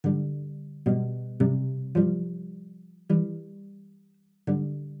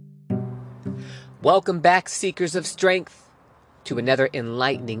Welcome back, Seekers of Strength, to another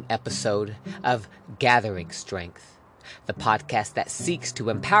enlightening episode of Gathering Strength, the podcast that seeks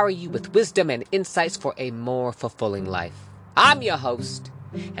to empower you with wisdom and insights for a more fulfilling life. I'm your host,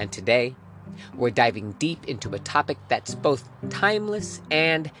 and today we're diving deep into a topic that's both timeless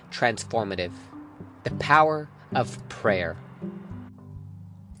and transformative: the power of prayer.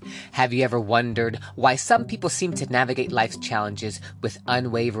 Have you ever wondered why some people seem to navigate life's challenges with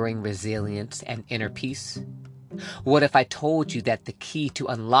unwavering resilience and inner peace? What if I told you that the key to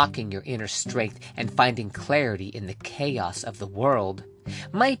unlocking your inner strength and finding clarity in the chaos of the world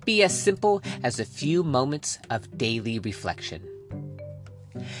might be as simple as a few moments of daily reflection?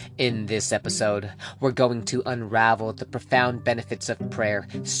 In this episode, we're going to unravel the profound benefits of prayer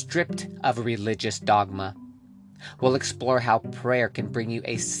stripped of religious dogma. We'll explore how prayer can bring you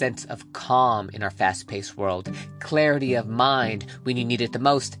a sense of calm in our fast-paced world, clarity of mind when you need it the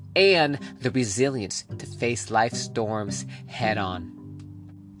most, and the resilience to face life's storms head-on.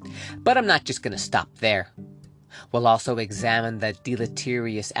 But I'm not just going to stop there. We'll also examine the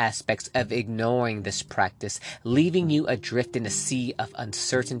deleterious aspects of ignoring this practice, leaving you adrift in a sea of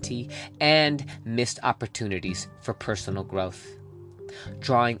uncertainty and missed opportunities for personal growth.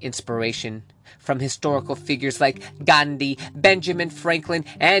 Drawing inspiration from historical figures like Gandhi, Benjamin Franklin,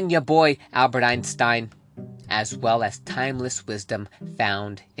 and your boy Albert Einstein, as well as timeless wisdom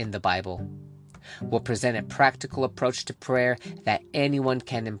found in the Bible. We'll present a practical approach to prayer that anyone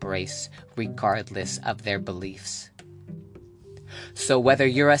can embrace, regardless of their beliefs. So whether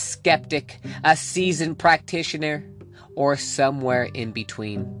you're a skeptic, a seasoned practitioner, or somewhere in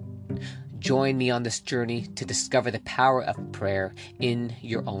between, join me on this journey to discover the power of prayer in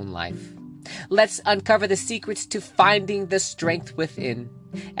your own life. Let's uncover the secrets to finding the strength within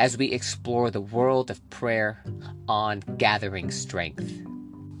as we explore the world of prayer on Gathering Strength.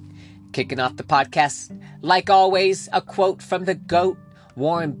 Kicking off the podcast, like always, a quote from the GOAT,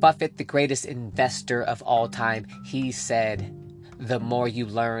 Warren Buffett, the greatest investor of all time. He said, "The more you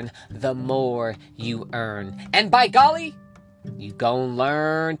learn, the more you earn. And by golly, you gon'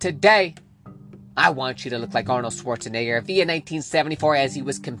 learn today." I want you to look like Arnold Schwarzenegger via 1974 as he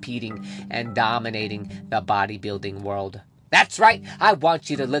was competing and dominating the bodybuilding world. That's right, I want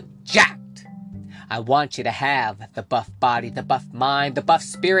you to look jacked. I want you to have the buff body, the buff mind, the buff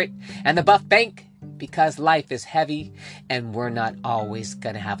spirit, and the buff bank, because life is heavy and we're not always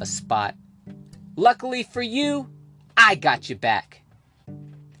gonna have a spot. Luckily for you, I got you back.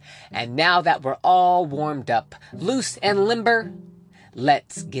 And now that we're all warmed up, loose and limber,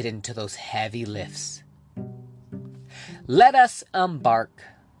 let's get into those heavy lifts. Let us embark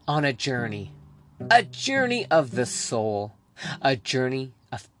on a journey of the soul, a journey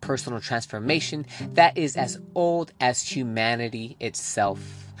of personal transformation that is as old as humanity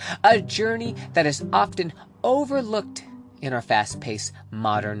itself, a journey that is often overlooked in our fast-paced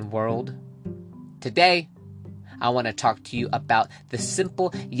modern world. Today, I want to talk to you about the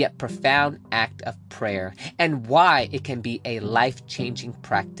simple yet profound act of prayer and why it can be a life-changing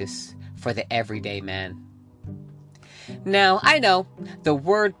practice for the everyday man. Now, I know the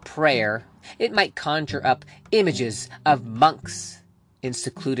word prayer, it might conjure up images of monks in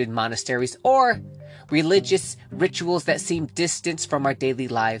secluded monasteries or religious rituals that seem distant from our daily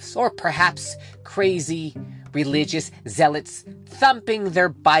lives, or perhaps crazy religious zealots thumping their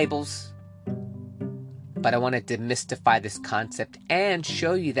Bibles. But I want to demystify this concept and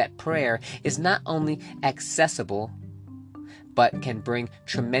show you that prayer is not only accessible, but can bring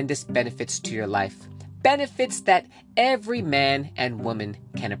tremendous benefits to your life. Benefits that every man and woman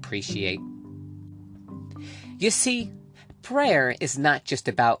can appreciate. You see, prayer is not just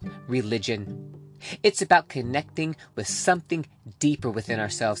about religion. It's about connecting with something deeper within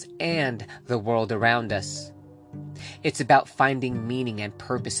ourselves and the world around us. It's about finding meaning and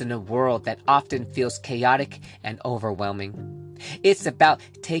purpose in a world that often feels chaotic and overwhelming. It's about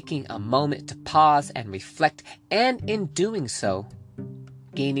taking a moment to pause and reflect, and in doing so,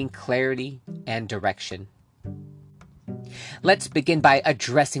 gaining clarity and direction. Let's begin by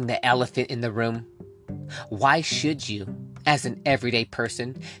addressing the elephant in the room. Why should you, as an everyday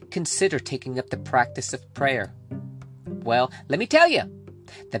person, consider taking up the practice of prayer? Well, let me tell you.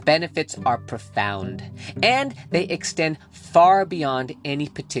 The benefits are profound, and they extend far beyond any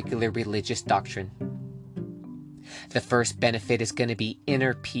particular religious doctrine. The first benefit is going to be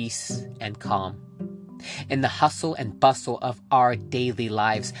inner peace and calm. In the hustle and bustle of our daily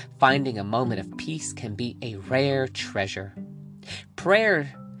lives, finding a moment of peace can be a rare treasure.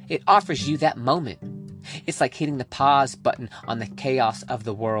 Prayer, it offers you that moment. It's like hitting the pause button on the chaos of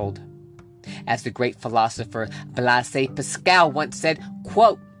the world. As the great philosopher Blaise Pascal once said,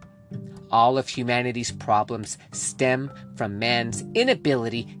 quote, All of humanity's problems stem from man's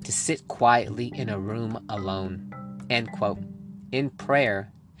inability to sit quietly in a room alone. End quote. In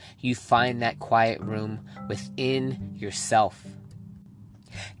prayer, you find that quiet room within yourself.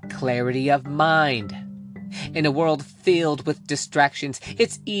 Clarity of mind. In a world filled with distractions,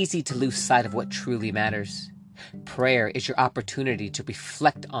 it's easy to lose sight of what truly matters. Prayer is your opportunity to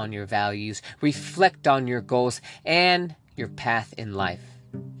reflect on your values, reflect on your goals, and your path in life.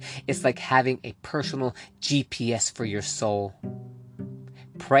 It's like having a personal GPS for your soul.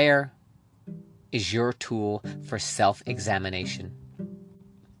 Prayer is your tool for self-examination.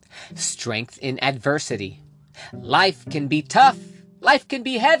 Strength in adversity. Life can be tough. Life can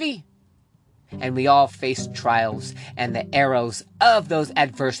be heavy. And we all face trials, and the arrows of those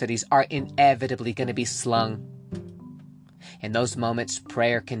adversities are inevitably going to be slung. In those moments,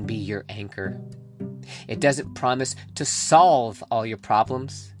 prayer can be your anchor. It doesn't promise to solve all your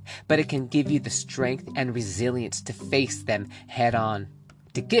problems, but it can give you the strength and resilience to face them head on,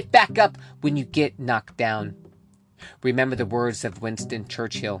 to get back up when you get knocked down. Remember the words of Winston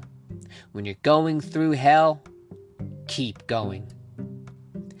Churchill: when you're going through hell, keep going.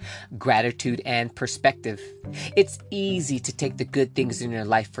 Gratitude and perspective. It's easy to take the good things in your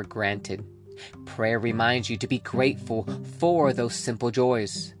life for granted. Prayer reminds you to be grateful for those simple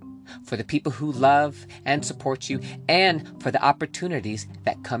joys, for the people who love and support you, and for the opportunities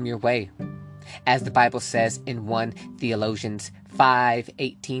that come your way. As the Bible says in 1 Thessalonians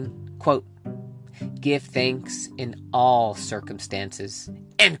 5:18, quote, "Give thanks in all circumstances,"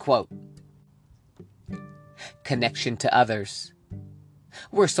 end quote. Connection to others.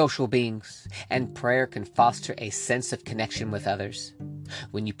 We're social beings, and prayer can foster a sense of connection with others.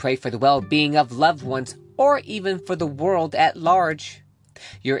 When you pray for the well-being of loved ones, or even for the world at large,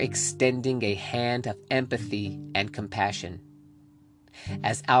 you're extending a hand of empathy and compassion.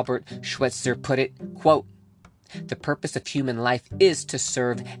 As Albert Schweitzer put it, quote, "The purpose of human life is to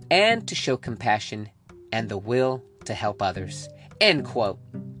serve and to show compassion and the will to help others," end quote.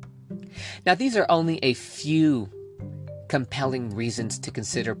 Now, these are only a few compelling reasons to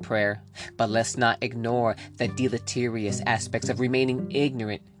consider prayer, but let's not ignore the deleterious aspects of remaining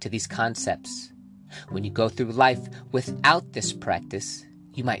ignorant to these concepts. When you go through life without this practice,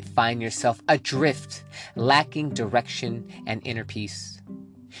 you might find yourself adrift, lacking direction and inner peace.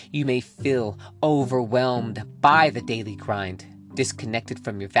 You may feel overwhelmed by the daily grind, disconnected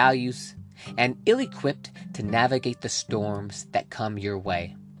from your values, and ill-equipped to navigate the storms that come your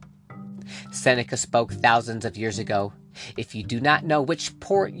way. Seneca spoke thousands of years ago: "If you do not know which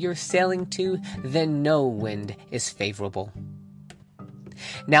port you're sailing to, then no wind is favorable."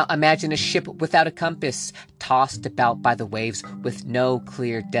 Now imagine a ship without a compass, tossed about by the waves with no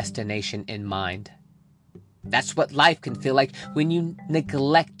clear destination in mind. That's what life can feel like when you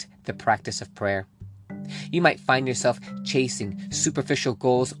neglect the practice of prayer. You might find yourself chasing superficial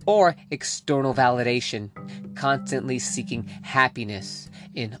goals or external validation, constantly seeking happiness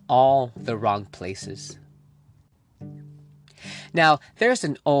in all the wrong places. Now, there's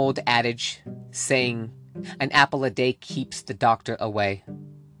an old adage saying, "An apple a day keeps the doctor away."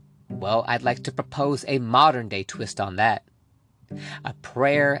 Well, I'd like to propose a modern-day twist on that. A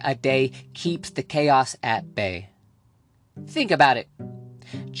prayer a day keeps the chaos at bay. Think about it.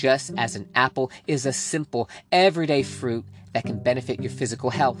 Just as an apple is a simple, everyday fruit that can benefit your physical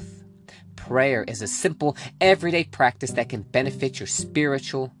health, prayer is a simple, everyday practice that can benefit your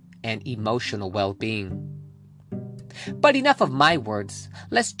spiritual and emotional well-being. But enough of my words.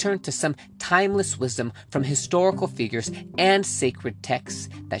 Let's turn to some timeless wisdom from historical figures and sacred texts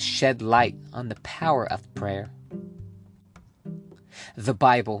that shed light on the power of prayer. The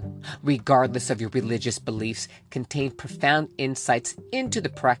Bible, regardless of your religious beliefs, contains profound insights into the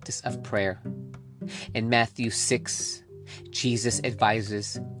practice of prayer. In Matthew 6, Jesus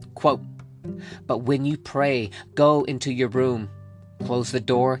advises, quote, "But when you pray, go into your room, close the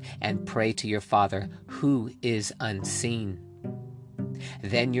door, and pray to your Father who is unseen.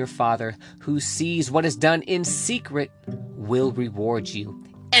 Then your Father who sees what is done in secret will reward you."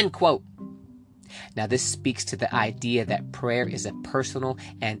 End quote. Now this speaks to the idea that prayer is a personal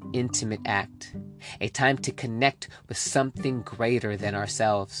and intimate act, a time to connect with something greater than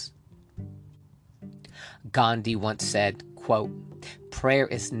ourselves. Gandhi once said, quote, "Prayer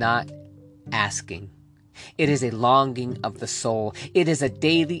is not asking. It is a longing of the soul. It is a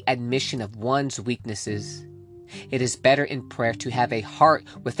daily admission of one's weaknesses. It is better in prayer to have a heart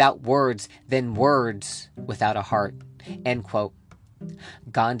without words than words without a heart." End quote.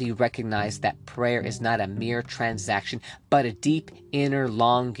 Gandhi recognized that prayer is not a mere transaction, but a deep inner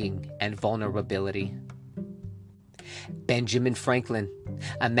longing and vulnerability. Benjamin Franklin,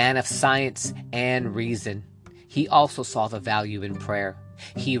 a man of science and reason, he also saw the value in prayer.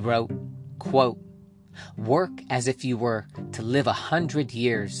 He wrote, quote, "Work as if you were to live 100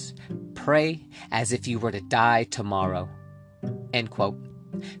 years. Pray as if you were to die tomorrow." End quote.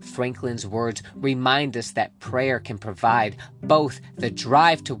 Franklin's words remind us that prayer can provide both the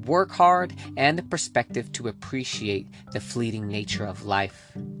drive to work hard and the perspective to appreciate the fleeting nature of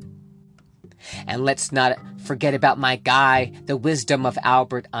life. And let's not forget about my guy, the wisdom of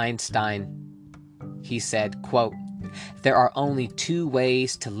Albert Einstein. He said, quote, "There are only two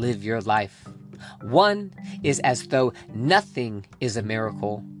ways to live your life. One is as though nothing is a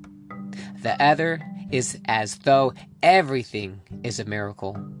miracle. The other is as though everything is a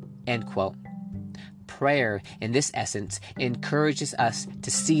miracle." End quote. Prayer, in this essence, encourages us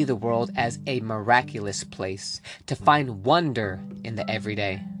to see the world as a miraculous place, to find wonder in the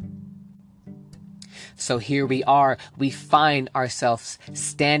everyday. So here we are, we find ourselves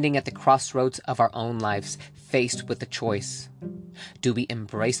standing at the crossroads of our own lives, faced with a choice. Do we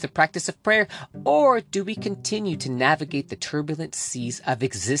embrace the practice of prayer, or do we continue to navigate the turbulent seas of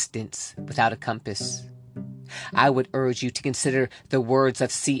existence without a compass? I would urge you to consider the words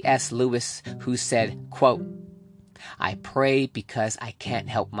of C.S. Lewis, who said, quote, "I pray because I can't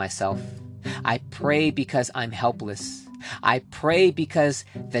help myself. I pray because I'm helpless. I pray because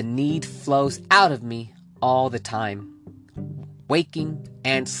the need flows out of me all the time, waking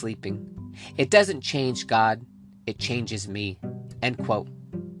and sleeping. It doesn't change God, it changes me." End quote.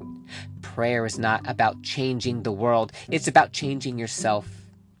 Prayer is not about changing the world, it's about changing yourself.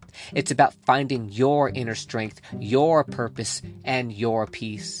 It's about finding your inner strength, your purpose, and your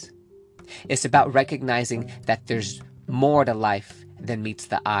peace. It's about recognizing that there's more to life than meets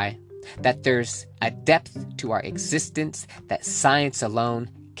the eye, that there's a depth to our existence that science alone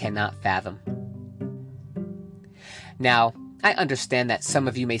cannot fathom. Now, I understand that some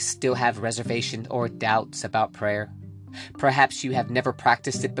of you may still have reservations or doubts about prayer. Perhaps you have never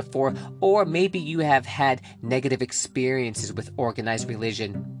practiced it before, or maybe you have had negative experiences with organized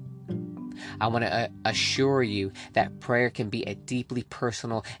religion. I want to assure you that prayer can be a deeply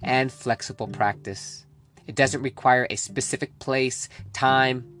personal and flexible practice. It doesn't require a specific place,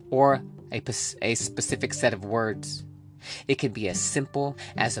 time, or a specific set of words. It can be as simple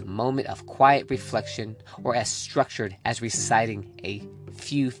as a moment of quiet reflection, or as structured as reciting a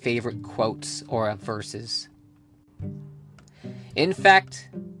few favorite quotes or verses. In fact,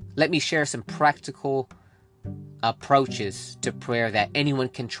 let me share some practical approaches to prayer that anyone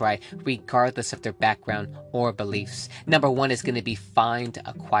can try regardless of their background or beliefs. Number one is going to be find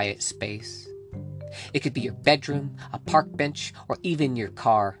a quiet space. It could be your bedroom, a park bench, or even your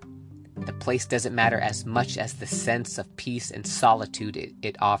car. The place doesn't matter as much as the sense of peace and solitude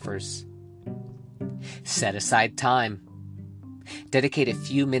it offers. Set aside time. Dedicate a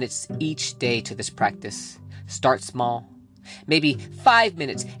few minutes each day to this practice. Start small. Maybe 5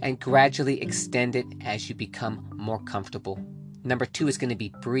 minutes, and gradually extend it as you become more comfortable. Number two is going to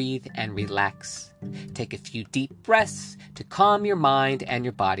be breathe and relax. Take a few deep breaths to calm your mind and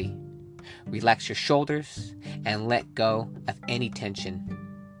your body. Relax your shoulders and let go of any tension.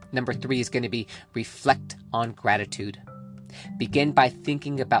 Number three is going to be reflect on gratitude. Begin by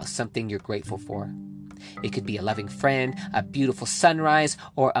thinking about something you're grateful for. It could be a loving friend, a beautiful sunrise,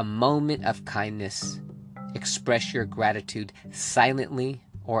 or a moment of kindness. Express your gratitude silently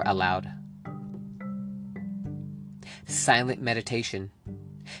or aloud. Silent meditation.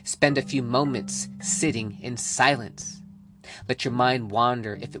 Spend a few moments sitting in silence. Let your mind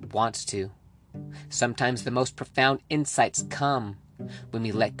wander if it wants to. Sometimes the most profound insights come when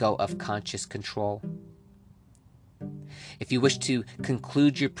we let go of conscious control. If you wish to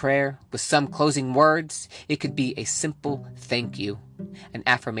conclude your prayer with some closing words, it could be a simple thank you, an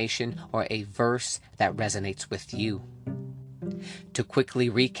affirmation, or a verse that resonates with you. To quickly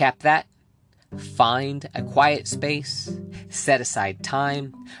recap that, find a quiet space, set aside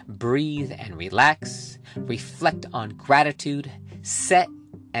time, breathe and relax, reflect on gratitude, set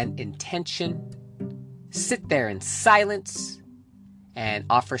an intention, sit there in silence, and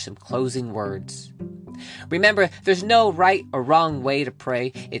offer some closing words. Remember, there's no right or wrong way to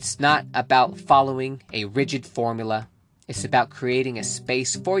pray. It's not about following a rigid formula. It's about creating a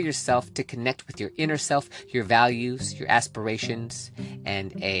space for yourself to connect with your inner self, your values, your aspirations,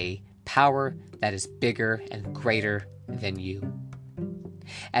 and a power that is bigger and greater than you.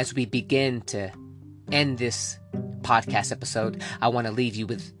 As we begin to end this podcast episode, I want to leave you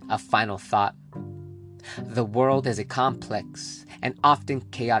with a final thought. The world is a complex and often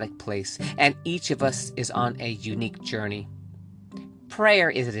chaotic place, and each of us is on a unique journey. Prayer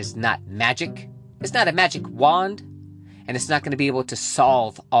is not magic. It's not a magic wand. And it's not going to be able to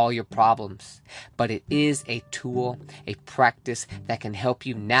solve all your problems, but it is a tool, a practice that can help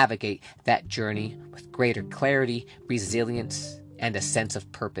you navigate that journey with greater clarity, resilience, and a sense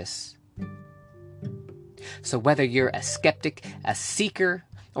of purpose. So whether you're a skeptic, a seeker,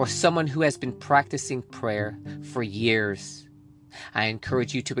 or someone who has been practicing prayer for years, I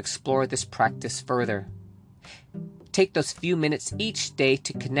encourage you to explore this practice further. Take those few minutes each day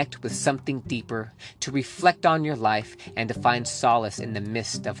to connect with something deeper, to reflect on your life, and to find solace in the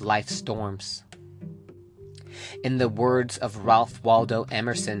midst of life's storms. In the words of Ralph Waldo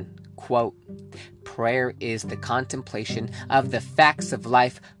Emerson, quote, "Prayer is the contemplation of the facts of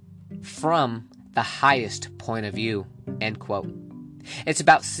life from the highest point of view," end quote. It's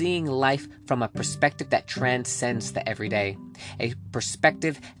about seeing life from a perspective that transcends the everyday, a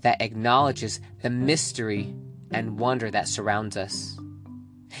perspective that acknowledges the mystery and wonder that surrounds us.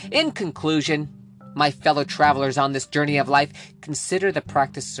 In conclusion, my fellow travelers on this journey of life, consider the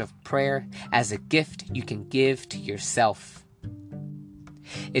practice of prayer as a gift you can give to yourself.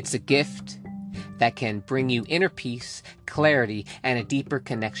 It's a gift that can bring you inner peace, clarity, and a deeper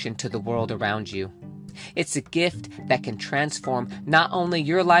connection to the world around you. It's a gift that can transform not only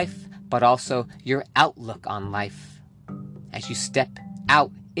your life, but also your outlook on life. As you step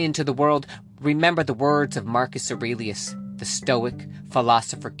out into the world, remember the words of Marcus Aurelius, the Stoic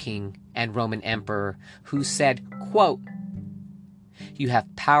philosopher king and Roman emperor, who said, quote, "You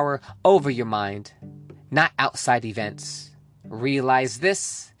have power over your mind, not outside events. Realize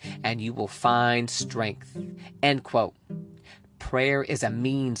this, and you will find strength," end quote. Prayer is a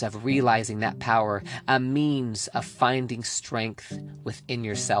means of realizing that power, a means of finding strength within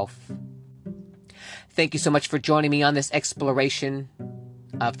yourself. Thank you so much for joining me on this exploration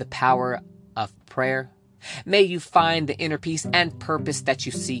of the power of prayer. May you find the inner peace and purpose that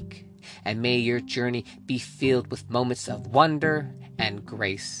you seek, and may your journey be filled with moments of wonder and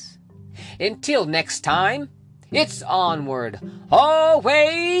grace. Until next time, it's onward,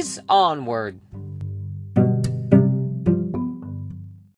 always onward.